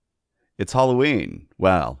It's Halloween.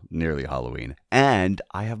 Well, nearly Halloween. And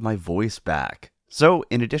I have my voice back. So,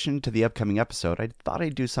 in addition to the upcoming episode, I thought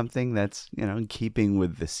I'd do something that's, in keeping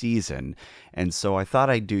with the season. And so I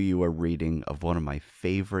thought I'd do you a reading of one of my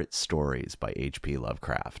favorite stories by H.P.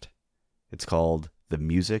 Lovecraft. It's called The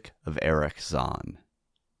Music of Erich Zann.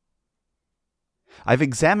 I've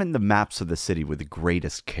examined the maps of the city with the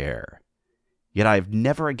greatest care. Yet I have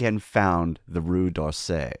never again found the Rue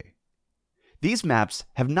d'Orsay. These maps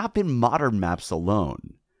have not been modern maps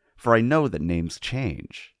alone, for I know that names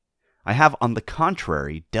change. I have, on the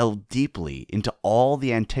contrary, delved deeply into all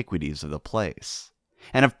the antiquities of the place,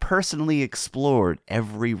 and have personally explored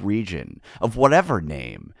every region, of whatever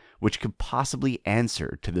name, which could possibly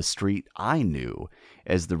answer to the street I knew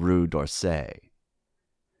as the Rue d'Orsay.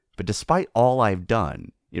 But despite all I've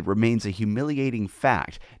done, it remains a humiliating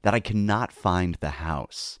fact that I cannot find the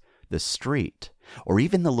house, the street, or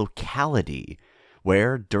even the locality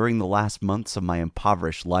where, during the last months of my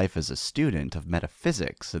impoverished life as a student of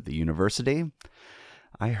metaphysics at the university,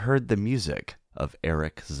 I heard the music of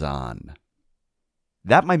Erich Zann.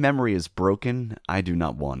 That my memory is broken, I do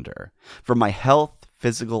not wonder, for my health,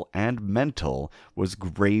 physical and mental, was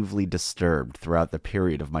gravely disturbed throughout the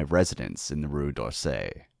period of my residence in the Rue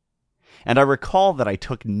d'Orsay. And I recall that I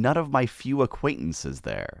took none of my few acquaintances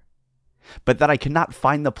there. But that I cannot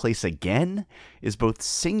find the place again is both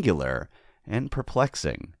singular and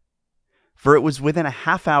perplexing. For it was within a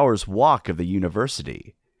half-hour's walk of the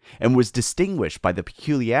university, and was distinguished by the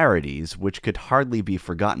peculiarities which could hardly be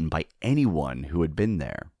forgotten by anyone who had been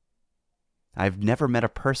there. I have never met a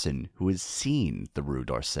person who has seen the Rue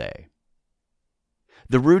d'Orsay.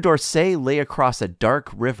 The Rue d'Orsay lay across a dark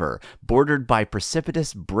river bordered by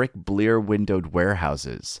precipitous brick blear-windowed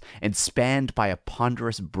warehouses and spanned by a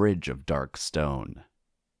ponderous bridge of dark stone.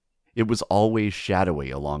 It was always shadowy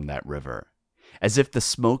along that river, as if the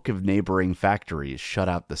smoke of neighboring factories shut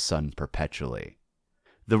out the sun perpetually.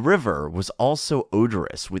 The river was also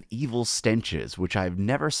odorous with evil stenches which I have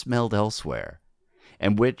never smelled elsewhere,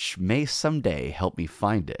 and which may someday help me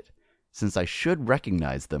find it, since I should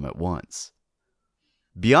recognize them at once.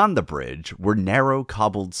 Beyond the bridge were narrow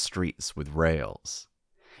cobbled streets with rails,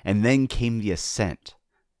 and then came the ascent,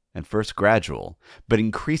 at first gradual, but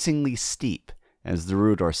increasingly steep as the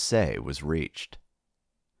Rue d'Orsay was reached.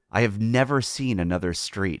 I have never seen another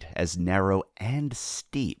street as narrow and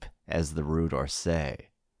steep as the Rue d'Orsay. It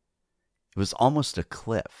was almost a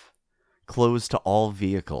cliff, closed to all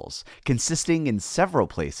vehicles, consisting in several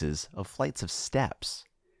places of flights of steps,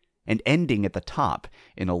 and ending at the top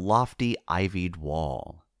in a lofty ivied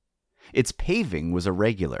wall. Its paving was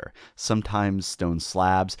irregular, sometimes stone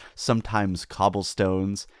slabs, sometimes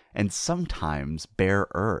cobblestones, and sometimes bare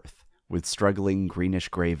earth with struggling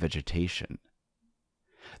greenish-gray vegetation.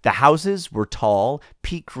 The houses were tall,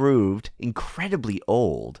 peak-roofed, incredibly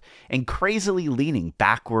old, and crazily leaning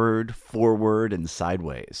backward, forward, and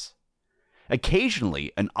sideways.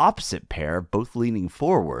 Occasionally, an opposite pair, both leaning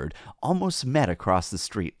forward, almost met across the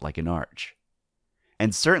street like an arch.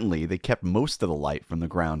 And certainly they kept most of the light from the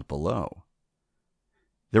ground below.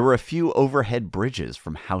 There were a few overhead bridges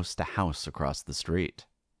from house to house across the street.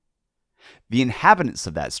 The inhabitants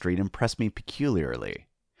of that street impressed me peculiarly.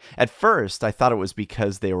 At first, I thought it was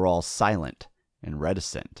because they were all silent and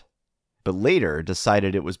reticent, but later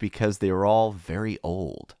decided it was because they were all very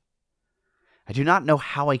old. I do not know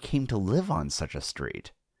how I came to live on such a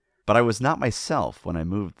street, but I was not myself when I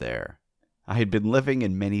moved there. I had been living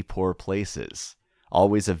in many poor places,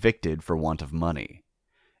 always evicted for want of money,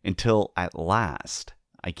 until at last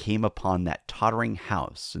I came upon that tottering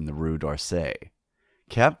house in the Rue d'Orsay,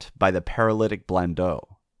 kept by the paralytic Blandot.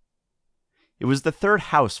 It was the third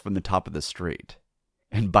house from the top of the street,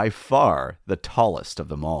 and by far the tallest of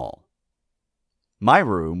them all. My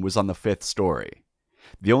room was on the 5th story,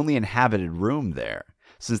 the only inhabited room there,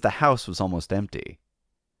 since the house was almost empty.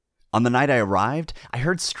 On the night I arrived, I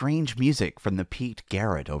heard strange music from the peaked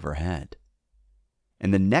garret overhead.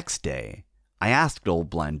 And the next day, I asked old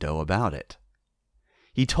Blandot about it.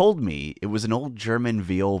 He told me it was an old German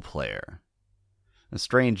viol player, a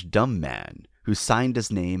strange dumb man who signed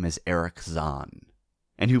his name as Erich Zann,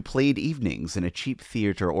 and who played evenings in a cheap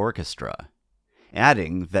theater orchestra,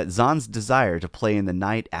 adding that Zann's desire to play in the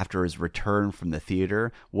night after his return from the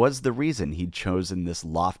theater was the reason he'd chosen this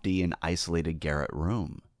lofty and isolated garret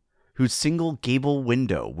room, whose single gable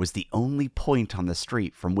window was the only point on the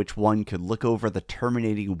street from which one could look over the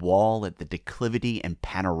terminating wall at the declivity and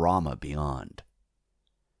panorama beyond.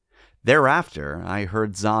 Thereafter, I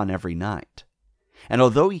heard Zann every night, and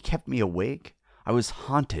although he kept me awake, I was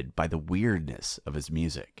haunted by the weirdness of his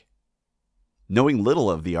music. Knowing little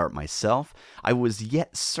of the art myself, I was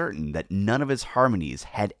yet certain that none of his harmonies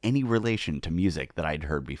had any relation to music that I'd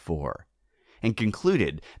heard before, and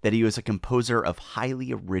concluded that he was a composer of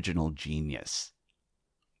highly original genius.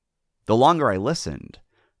 The longer I listened,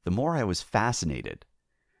 the more I was fascinated,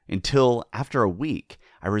 until, after a week,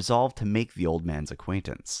 I resolved to make the old man's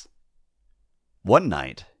acquaintance. One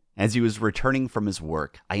night, as he was returning from his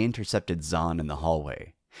work, I intercepted Zann in the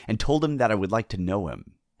hallway, and told him that I would like to know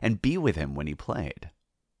him, and be with him when he played.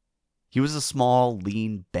 He was a small,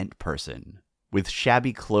 lean, bent person, with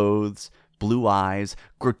shabby clothes, blue eyes,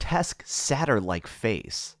 grotesque satyr-like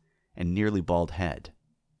face, and nearly bald head.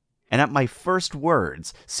 And at my first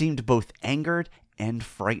words, seemed both angered and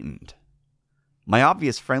frightened. My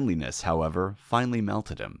obvious friendliness, however, finally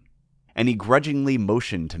melted him, and he grudgingly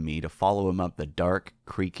motioned to me to follow him up the dark,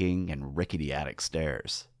 creaking, and rickety attic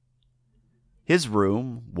stairs. His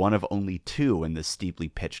room, one of only two in the steeply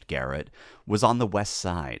pitched garret, was on the west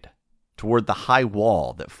side, toward the high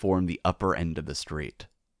wall that formed the upper end of the street.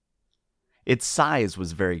 Its size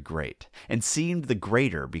was very great, and seemed the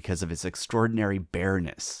greater because of its extraordinary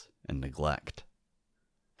bareness and neglect.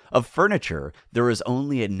 Of furniture, there was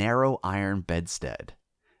only a narrow iron bedstead,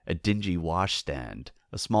 a dingy washstand,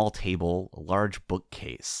 a small table, a large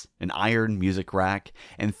bookcase, an iron music rack,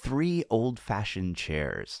 and 3 old-fashioned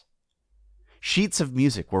chairs. Sheets of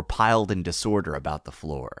music were piled in disorder about the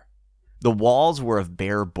floor. The walls were of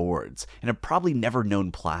bare boards, and had probably never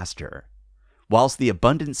known plaster, whilst the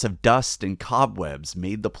abundance of dust and cobwebs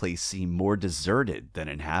made the place seem more deserted than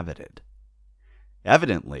inhabited.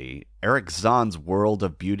 Evidently, Erich Zann's world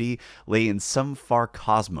of beauty lay in some far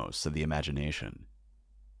cosmos of the imagination.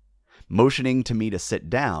 Motioning to me to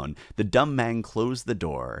sit down, the dumb man closed the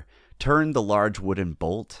door, turned the large wooden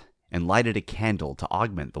bolt, and lighted a candle to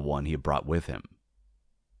augment the one he had brought with him.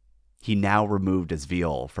 He now removed his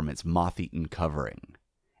viol from its moth-eaten covering,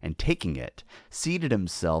 and taking it, seated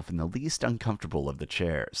himself in the least uncomfortable of the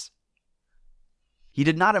chairs. He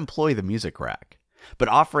did not employ the music rack, but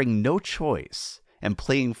offering no choice, and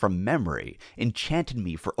playing from memory, enchanted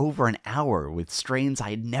me for over an hour with strains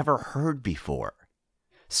I had never heard before.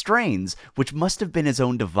 Strains which must have been his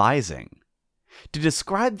own devising. To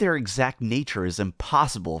describe their exact nature is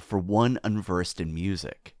impossible for one unversed in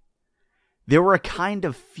music. They were a kind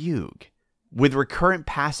of fugue, with recurrent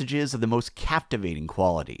passages of the most captivating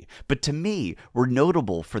quality, but to me were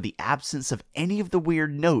notable for the absence of any of the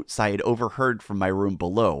weird notes I had overheard from my room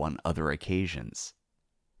below on other occasions.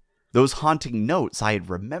 Those haunting notes I had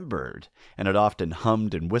remembered, and had often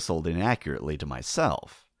hummed and whistled inaccurately to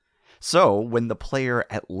myself. So, when the player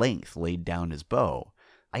at length laid down his bow,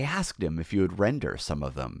 I asked him if he would render some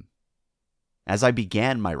of them. As I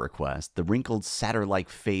began my request, the wrinkled satyr-like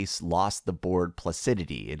face lost the bored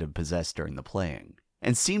placidity it had possessed during the playing,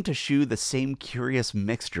 and seemed to shew the same curious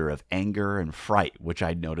mixture of anger and fright which I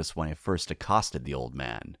had noticed when I first accosted the old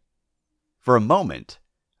man. For a moment,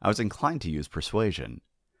 I was inclined to use persuasion,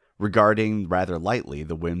 regarding rather lightly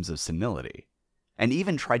the whims of senility, and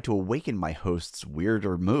even tried to awaken my host's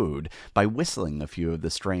weirder mood by whistling a few of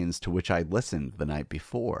the strains to which I had listened the night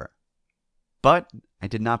before. But I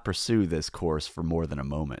did not pursue this course for more than a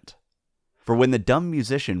moment. For when the dumb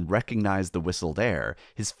musician recognized the whistled air,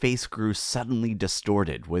 his face grew suddenly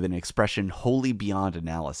distorted with an expression wholly beyond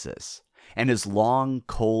analysis, and his long,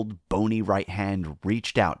 cold, bony right hand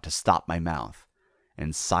reached out to stop my mouth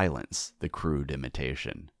and silence the crude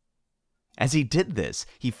imitation. As he did this,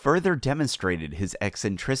 he further demonstrated his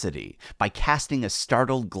eccentricity by casting a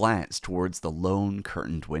startled glance towards the lone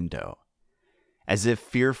curtained window, as if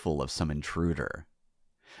fearful of some intruder.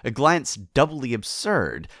 A glance doubly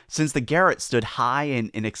absurd, since the garret stood high and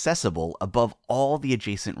inaccessible above all the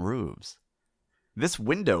adjacent roofs. This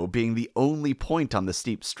window being the only point on the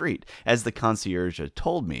steep street, as the concierge had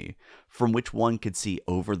told me, from which one could see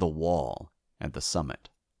over the wall at the summit.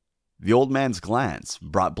 The old man's glance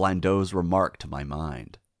brought Blandot's remark to my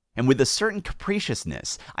mind, and with a certain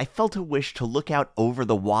capriciousness I felt a wish to look out over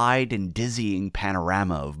the wide and dizzying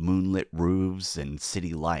panorama of moonlit roofs and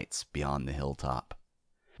city lights beyond the hilltop,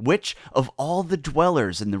 which, of all the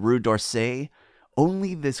dwellers in the Rue d'Orsay,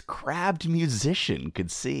 only this crabbed musician could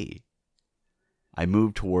see. I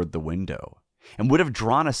moved toward the window, and would have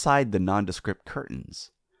drawn aside the nondescript curtains,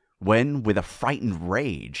 when, with a frightened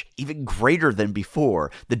rage, even greater than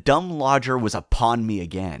before, the dumb lodger was upon me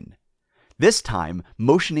again, this time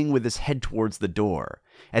motioning with his head towards the door,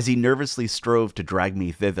 as he nervously strove to drag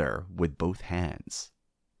me thither with both hands.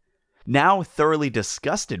 Now thoroughly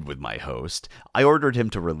disgusted with my host, I ordered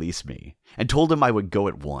him to release me, and told him I would go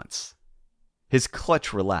at once. His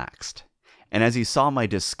clutch relaxed, and as he saw my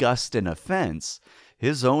disgust and offense,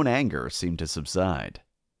 His own anger seemed to subside.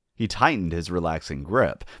 He tightened his relaxing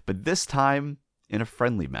grip, but this time in a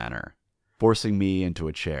friendly manner, forcing me into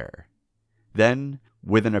a chair. Then,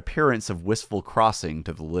 with an appearance of wistful crossing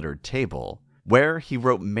to the littered table, where he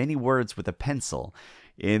wrote many words with a pencil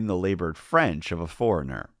in the labored French of a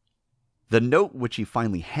foreigner. The note which he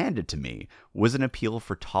finally handed to me was an appeal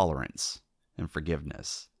for tolerance and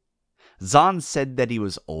forgiveness. Zann said that he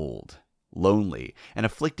was old, lonely, and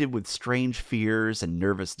afflicted with strange fears and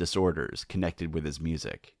nervous disorders connected with his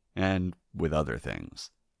music, and with other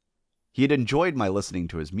things. He had enjoyed my listening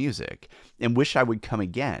to his music, and wished I would come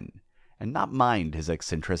again, and not mind his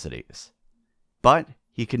eccentricities. But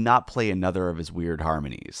he could not play another of his weird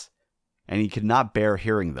harmonies, and he could not bear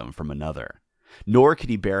hearing them from another, nor could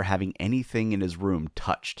he bear having anything in his room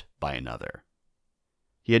touched by another.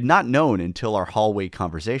 He had not known until our hallway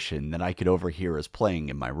conversation that I could overhear his playing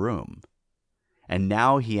in my room. And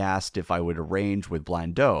now he asked if I would arrange with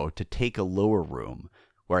Blandot to take a lower room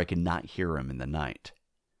where I could not hear him in the night.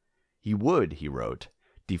 He would, he wrote,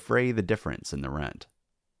 defray the difference in the rent.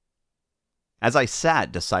 As I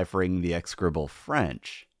sat deciphering the execrable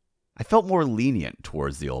French, I felt more lenient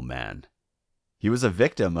towards the old man. He was a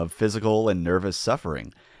victim of physical and nervous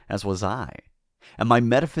suffering, as was I, and my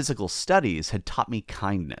metaphysical studies had taught me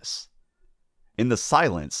kindness. In the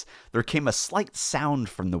silence, there came a slight sound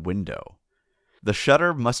from the window. The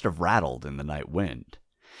shutter must have rattled in the night wind,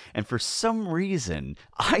 and for some reason,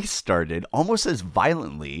 I started almost as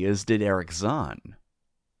violently as did Erich Zann.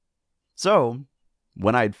 So,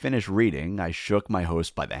 when I had finished reading, I shook my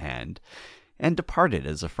host by the hand and departed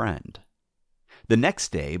as a friend. The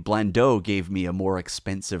next day, Blandot gave me a more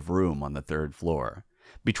expensive room on the third floor,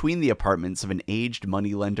 between the apartments of an aged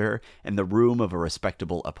moneylender and the room of a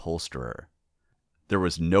respectable upholsterer. There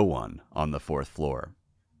was no one on the fourth floor.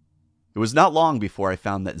 It was not long before I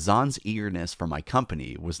found that Zann's eagerness for my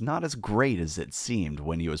company was not as great as it seemed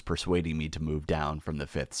when he was persuading me to move down from the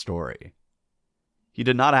fifth story. He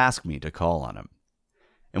did not ask me to call on him,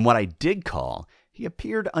 and when I did call, he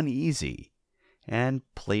appeared uneasy and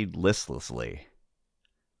played listlessly.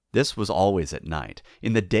 This was always at night.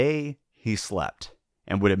 In the day, he slept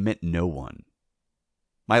and would admit no one.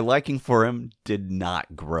 My liking for him did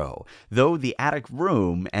not grow, though the attic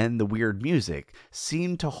room and the weird music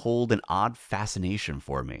seemed to hold an odd fascination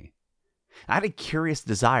for me. I had a curious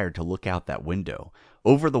desire to look out that window,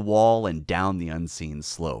 over the wall and down the unseen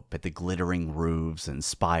slope, at the glittering roofs and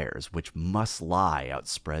spires which must lie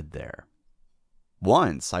outspread there.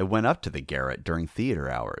 Once I went up to the garret during theater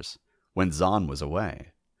hours, when Zann was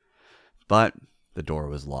away, but the door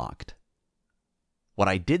was locked. What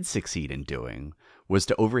I did succeed in doing was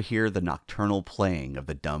to overhear the nocturnal playing of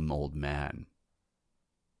the dumb old man.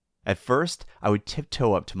 At first, I would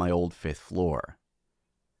tiptoe up to my old fifth floor.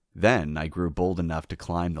 Then I grew bold enough to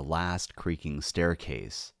climb the last creaking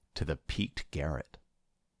staircase to the peaked garret.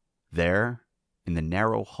 There, in the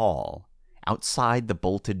narrow hall, outside the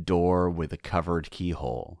bolted door with a covered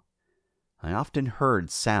keyhole, I often heard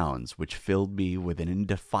sounds which filled me with an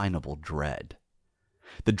indefinable dread.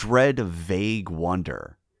 The dread of vague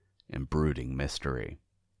wonder and brooding mystery.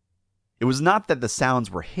 It was not that the sounds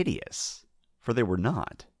were hideous, for they were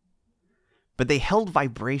not, but they held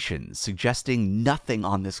vibrations suggesting nothing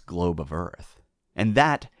on this globe of earth, and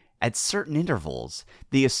that, at certain intervals,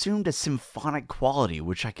 they assumed a symphonic quality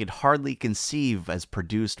which I could hardly conceive as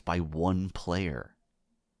produced by one player.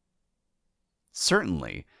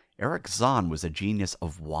 Certainly, Erich Zann was a genius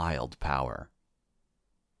of wild power.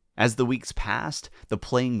 As the weeks passed, the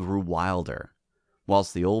playing grew wilder,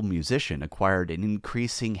 whilst the old musician acquired an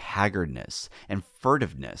increasing haggardness and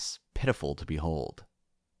furtiveness pitiful to behold.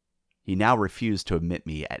 He now refused to admit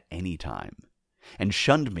me at any time, and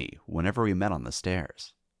shunned me whenever we met on the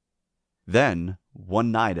stairs. Then,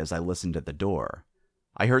 one night as I listened at the door,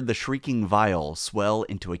 I heard the shrieking viol swell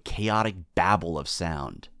into a chaotic babble of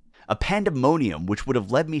sound, a pandemonium which would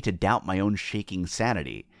have led me to doubt my own shaking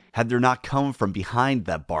sanity, had there not come from behind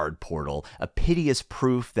that barred portal a piteous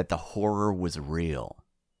proof that the horror was real.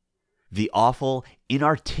 The awful,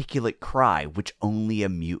 inarticulate cry which only a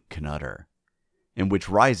mute can utter, and which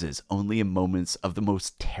rises only in moments of the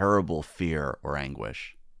most terrible fear or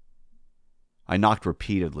anguish. I knocked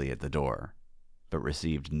repeatedly at the door, but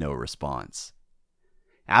received no response.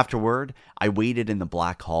 Afterward, I waited in the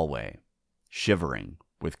black hallway, shivering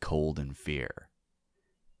with cold and fear,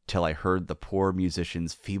 till I heard the poor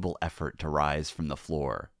musician's feeble effort to rise from the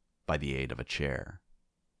floor by the aid of a chair.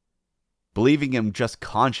 Believing him just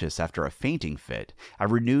conscious after a fainting fit, I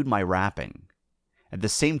renewed my rapping, at the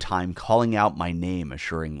same time calling out my name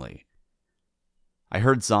assuringly. I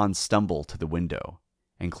heard Zann stumble to the window,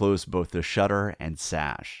 and closed both the shutter and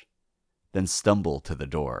sash, then stumbled to the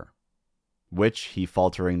door, which he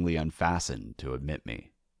falteringly unfastened to admit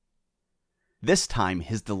me. This time,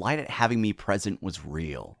 his delight at having me present was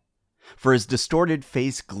real, for his distorted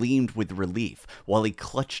face gleamed with relief while he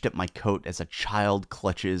clutched at my coat as a child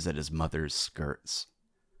clutches at his mother's skirts.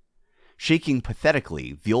 Shaking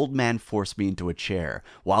pathetically, the old man forced me into a chair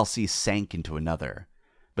whilst he sank into another,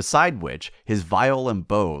 beside which his viol and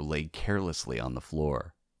bow lay carelessly on the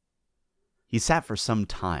floor. He sat for some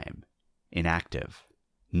time, inactive,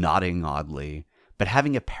 nodding oddly, but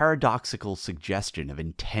having a paradoxical suggestion of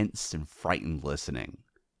intense and frightened listening.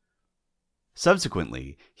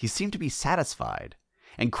 Subsequently, he seemed to be satisfied,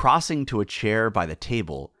 and crossing to a chair by the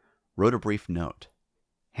table, wrote a brief note,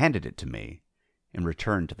 handed it to me, and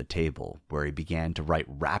returned to the table, where he began to write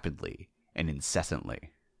rapidly and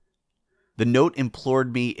incessantly. The note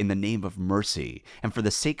implored me in the name of mercy, and for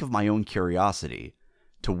the sake of my own curiosity,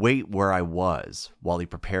 to wait where I was while he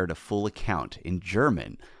prepared a full account in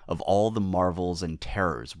German of all the marvels and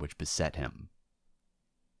terrors which beset him.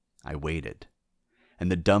 I waited,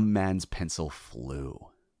 and the dumb man's pencil flew.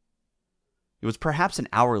 It was perhaps an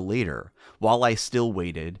hour later, while I still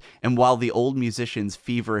waited, and while the old musician's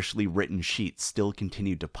feverishly written sheets still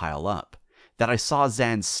continued to pile up, that I saw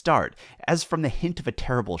Zann start, as from the hint of a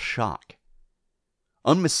terrible shock.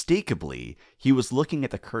 Unmistakably, he was looking at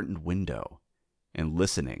the curtained window, and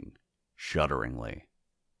listening shudderingly.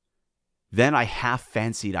 Then I half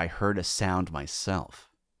fancied I heard a sound myself,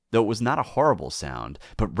 though it was not a horrible sound,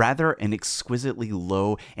 but rather an exquisitely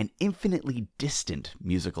low and infinitely distant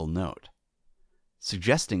musical note,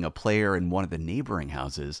 suggesting a player in one of the neighboring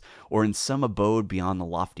houses, or in some abode beyond the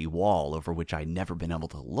lofty wall over which I had never been able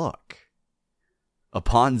to look.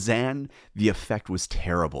 Upon Zann, the effect was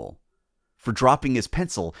terrible. For dropping his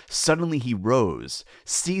pencil, suddenly he rose,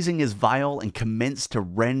 seizing his viol, and commenced to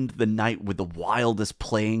rend the night with the wildest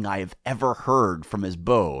playing I have ever heard from his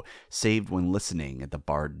bow, save when listening at the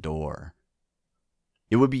barred door.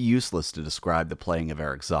 It would be useless to describe the playing of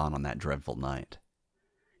Erich Zann on that dreadful night.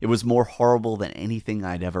 It was more horrible than anything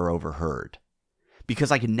I'd ever overheard,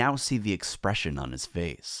 because I could now see the expression on his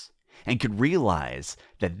face, and could realize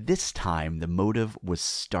that this time the motive was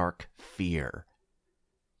stark fear.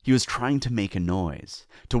 He was trying to make a noise,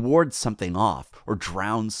 to ward something off or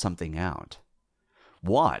drown something out.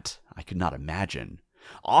 What? I could not imagine,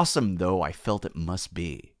 awesome though I felt it must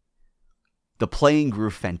be. The playing grew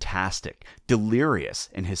fantastic, delirious,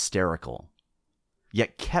 and hysterical,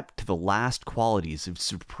 yet kept to the last qualities of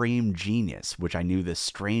supreme genius which I knew this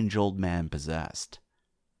strange old man possessed.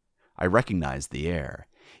 I recognized the air.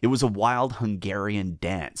 It was a wild Hungarian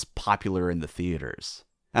dance popular in the theaters,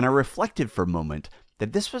 and I reflected for a moment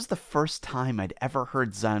that this was the first time I'd ever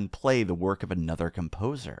heard Zann play the work of another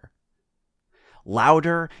composer.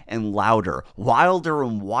 Louder and louder, wilder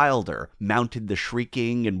and wilder, mounted the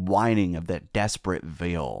shrieking and whining of that desperate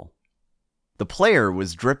viol. The player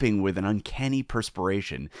was dripping with an uncanny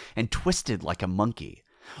perspiration and twisted like a monkey,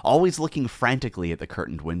 always looking frantically at the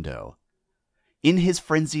curtained window. In his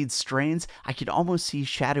frenzied strains, I could almost see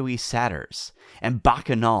shadowy satyrs and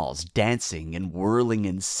bacchanals dancing and whirling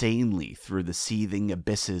insanely through the seething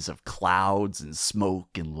abysses of clouds and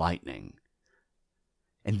smoke and lightning.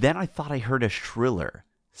 And then I thought I heard a shriller,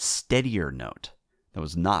 steadier note that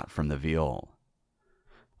was not from the viol.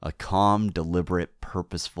 A calm, deliberate,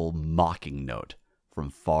 purposeful, mocking note from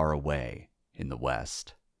far away in the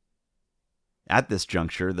west. At this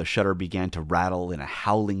juncture, the shutter began to rattle in a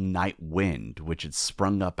howling night wind which had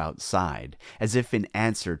sprung up outside, as if in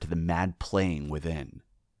answer to the mad playing within.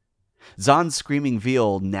 Zann's screaming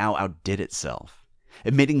viol now outdid itself,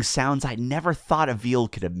 emitting sounds I never thought a viol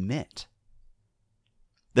could emit.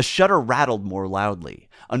 The shutter rattled more loudly,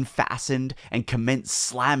 unfastened, and commenced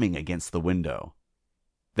slamming against the window.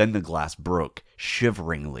 Then the glass broke,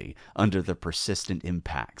 shiveringly, under the persistent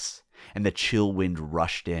impacts, and the chill wind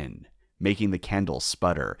rushed in, making the candle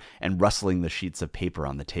sputter and rustling the sheets of paper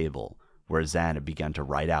on the table, where Zann had begun to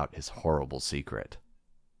write out his horrible secret.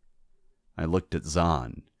 I looked at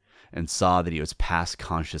Zann, and saw that he was past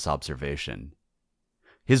conscious observation.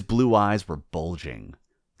 His blue eyes were bulging,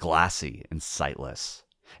 glassy and sightless,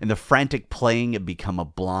 and the frantic playing had become a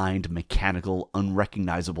blind, mechanical,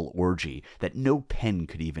 unrecognizable orgy that no pen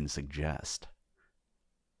could even suggest.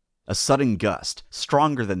 A sudden gust,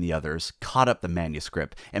 stronger than the others, caught up the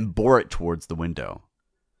manuscript and bore it towards the window.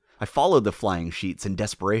 I followed the flying sheets in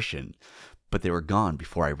desperation, but they were gone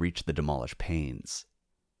before I reached the demolished panes.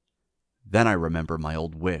 Then I remember my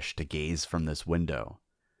old wish to gaze from this window,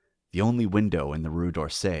 the only window in the Rue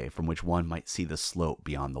d'Orsay from which one might see the slope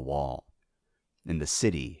beyond the wall, and the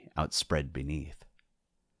city outspread beneath.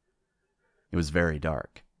 It was very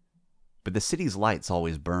dark, but the city's lights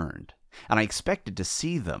always burned, and I expected to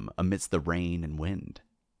see them amidst the rain and wind.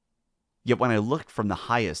 Yet when I looked from the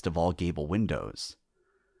highest of all gable windows,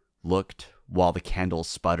 looked while the candles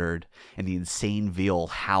sputtered and the insane viol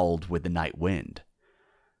howled with the night wind,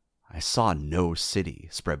 I saw no city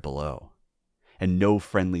spread below, and no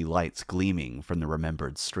friendly lights gleaming from the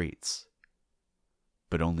remembered streets,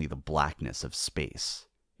 but only the blackness of space,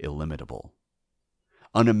 illimitable.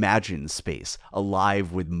 Unimagined space,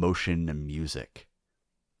 alive with motion and music,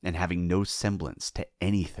 and having no semblance to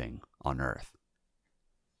anything on earth.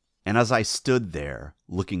 And as I stood there,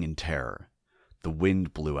 looking in terror, the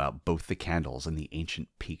wind blew out both the candles in the ancient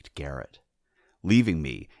peaked garret, leaving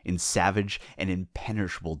me in savage and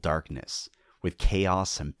impenetrable darkness, with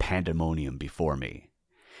chaos and pandemonium before me,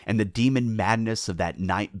 and the demon madness of that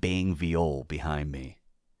night-baying viol behind me.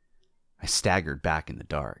 I staggered back in the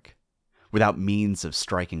dark, without means of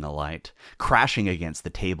striking a light, crashing against the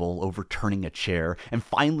table, overturning a chair, and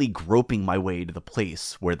finally groping my way to the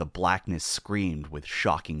place where the blackness screamed with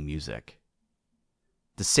shocking music.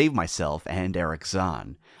 To save myself and Erich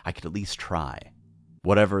Zann, I could at least try,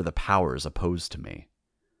 whatever the powers opposed to me.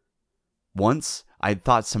 Once, I had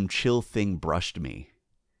thought some chill thing brushed me,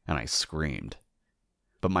 and I screamed.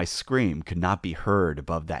 But my scream could not be heard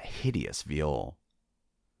above that hideous viol.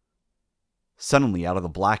 Suddenly, out of the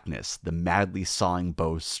blackness, the madly sawing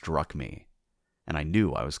bow struck me, and I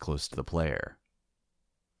knew I was close to the player.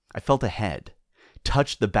 I felt a head,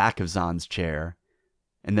 touched the back of Zann's chair,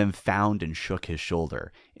 and then found and shook his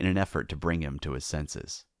shoulder in an effort to bring him to his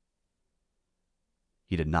senses.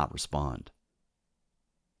 He did not respond.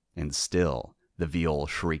 And still, the viol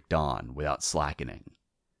shrieked on without slackening.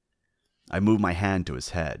 I moved my hand to his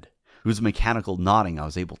head, whose mechanical nodding I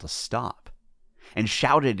was able to stop, and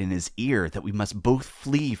shouted in his ear that we must both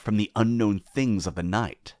flee from the unknown things of the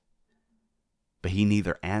night. But he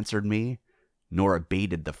neither answered me nor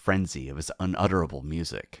abated the frenzy of his unutterable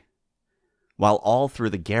music, while all through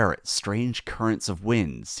the garret strange currents of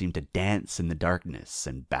wind seemed to dance in the darkness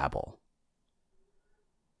and babble.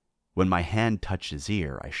 When my hand touched his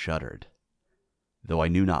ear, I shuddered, though I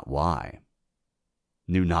knew not why.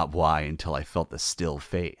 Knew not why until I felt the still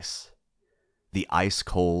face. The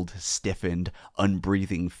ice-cold, stiffened,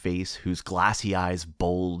 unbreathing face whose glassy eyes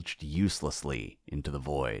bulged uselessly into the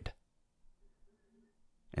void.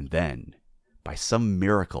 And then, by some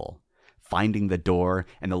miracle, finding the door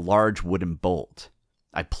and a large wooden bolt,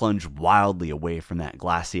 I plunged wildly away from that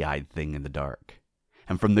glassy-eyed thing in the dark,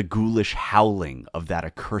 and from the ghoulish howling of that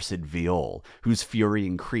accursed viol, whose fury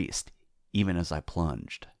increased even as I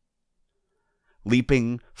plunged.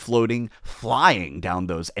 Leaping, floating, flying down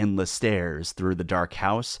those endless stairs through the dark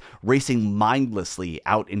house, racing mindlessly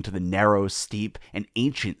out into the narrow, steep, and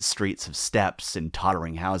ancient streets of steps and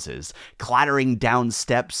tottering houses, clattering down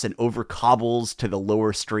steps and over cobbles to the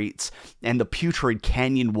lower streets, and the putrid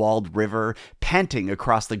canyon-walled river, panting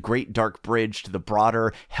across the great dark bridge to the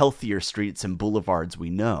broader, healthier streets and boulevards we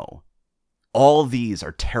know. All these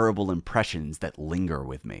are terrible impressions that linger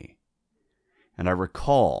with me. And I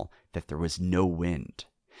recall that there was no wind,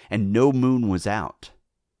 and no moon was out,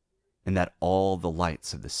 and that all the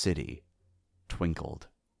lights of the city twinkled.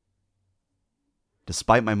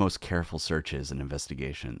 Despite my most careful searches and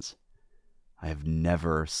investigations, I have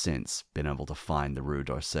never since been able to find the Rue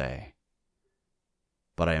d'Orsay.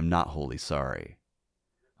 But I am not wholly sorry,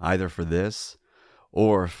 either for this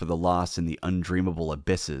or for the loss in the undreamable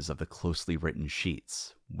abysses of the closely written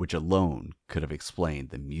sheets, which alone could have explained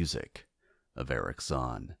the music of Erich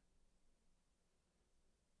Zann.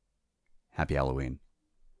 Happy Halloween.